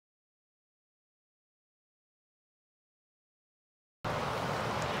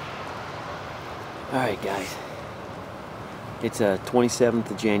Alright guys, it's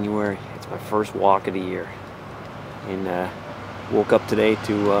 27th of January. It's my first walk of the year, and woke up today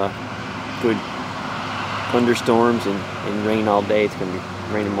to good thunderstorms and rain all day. It's going to be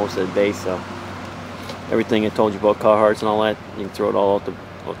raining most of the day, so everything I told you about Carhartts and all that, you can throw it all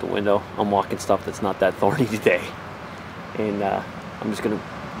out the window. I'm walking stuff that's not that thorny today, and I'm just going to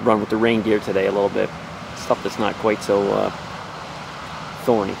run with the rain gear today a little bit, stuff that's not quite so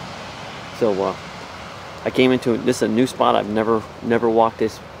thorny. So I came into this is a new spot. I've never walked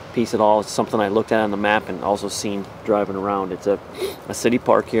this piece at all. It's something I looked at on the map and also seen driving around. It's a city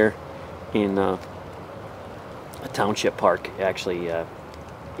park here in a township park, actually,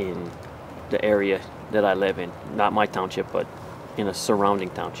 in the area that I live in. Not my township, but in a surrounding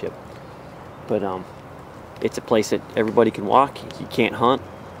township. But it's a place that everybody can walk. You can't hunt.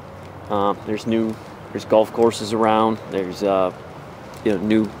 There's golf courses around. There's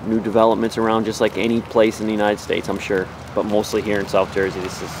new developments around, just like any place in the United States, I'm sure, but mostly here in South Jersey.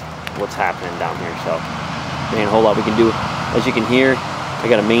 This is what's happening down here. So man, a whole lot we can do. As you can hear, I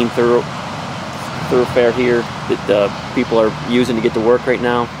got a main thoroughfare here that people are using to get to work right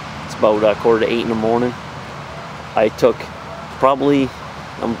now. It's about 7:45 in the morning. I took probably,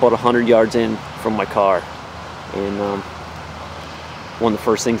 I'm about 100 yards in from my car, and one of the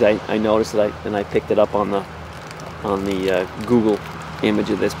first things I noticed that I picked it up on the Google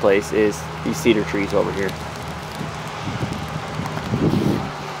image of this place is these cedar trees over here.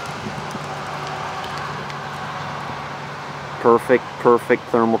 Perfect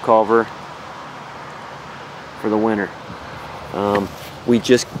thermal cover for the winter. We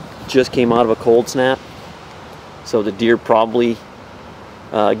just came out of a cold snap, so the deer probably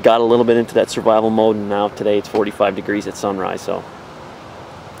got a little bit into that survival mode, and now today it's 45 degrees at sunrise, so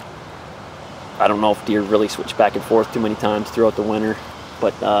I don't know if deer really switch back and forth too many times throughout the winter,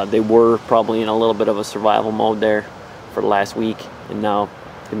 but they were probably in a little bit of a survival mode there for the last week, and now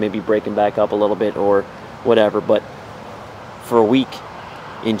they may be breaking back up a little bit or whatever. But for a week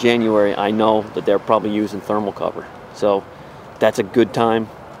in January, I know that they're probably using thermal cover, so that's a good time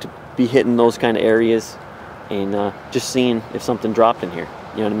to be hitting those kind of areas and just seeing if something dropped in here.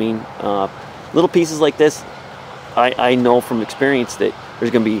 You know what I mean? Little pieces like this, I know from experience that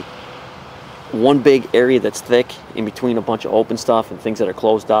there's going to be one big area that's thick in between a bunch of open stuff and things that are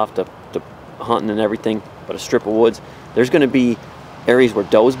closed off to hunting and everything, but a strip of woods. There's going to be areas where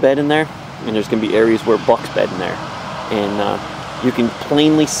does bed in there, and there's going to be areas where bucks bed in there, and you can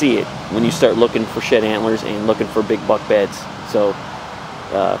plainly see it when you start looking for shed antlers and looking for big buck beds. So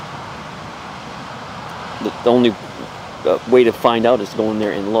the only way to find out is to go in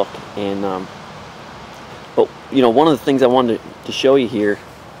there and look. And but you know, one of the things I wanted to show you here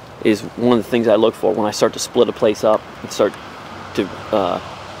is one of the things I look for when I start to split a place up and start to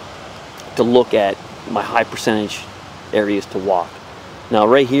look at my high percentage areas to walk. Now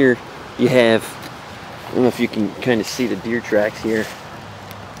right here you have, I don't know if you can kind of see the deer tracks here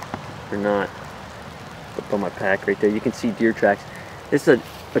or not, up on my pack right there, you can see deer tracks. It's a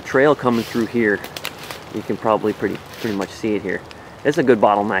trail coming through here. You can probably pretty much see it here. It's a good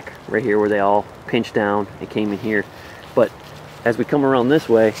bottleneck right here where they all pinched down and came in here. But as we come around this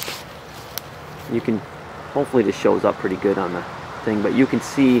way, you can, hopefully this shows up pretty good on the thing, but you can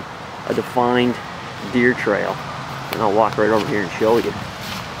see a defined deer trail. And I'll walk right over here and show you.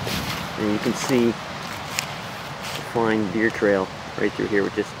 And you can see a defined deer trail right through here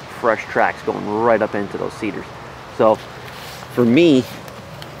with just fresh tracks going right up into those cedars. So for me,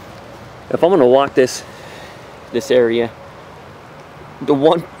 if I'm going to walk this area, the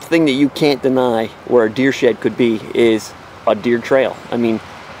one thing that you can't deny where a deer shed could be is a deer trail. I mean,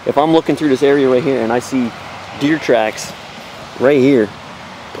 if I'm looking through this area right here and I see deer tracks right here,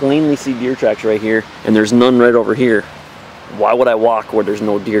 plainly see deer tracks right here, and there's none right over here, why would I walk where there's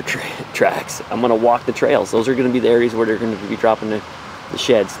no deer tracks? I'm going to walk the trails. Those are going to be the areas where they're going to be dropping the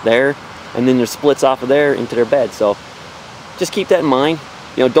sheds there, and then there's splits off of there into their bed. So just keep that in mind.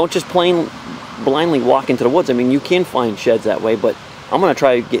 You know, don't just blindly walk into the woods. I mean, you can find sheds that way, but I'm going to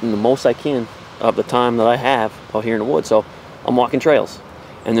try getting the most I can of the time that I have out here in the woods. So I'm walking trails,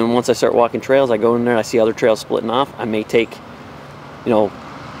 and then once I start walking trails, I go in there and I see other trails splitting off. I may take, you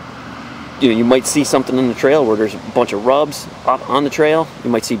might see something in the trail where there's a bunch of rubs up on the trail.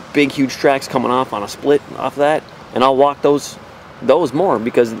 You might see big huge tracks coming off on a split off that, and I'll walk those more,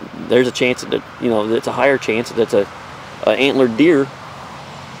 because there's a chance that, it's a higher chance that it's a antlered deer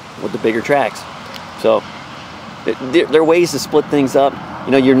with the bigger tracks. So there are ways to split things up.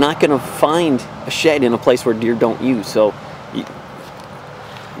 You're not going to find a shed in a place where deer don't use. So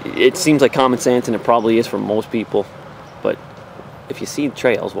it seems like common sense, and it probably is for most people. But if you see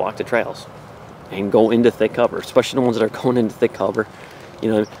trails, walk the trails. and go into thick cover, especially the ones that are going into thick cover.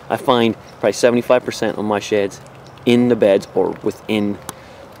 You know, I find probably 75% of my sheds in the beds or within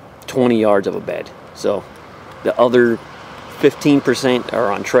 20 yards of a bed. So the other 15%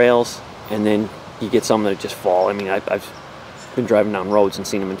 are on trails, and then you get some that just fall. I mean, I've been driving down roads and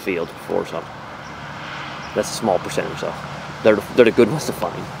seen them in fields before, so that's a small percentage. So they're the good ones to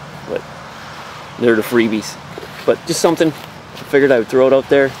find, but they're the freebies. But just something, I figured I would throw it out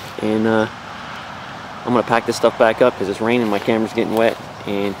there, and I'm gonna pack this stuff back up because it's raining, my camera's getting wet,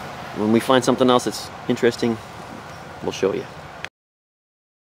 and when we find something else that's interesting, we'll show you.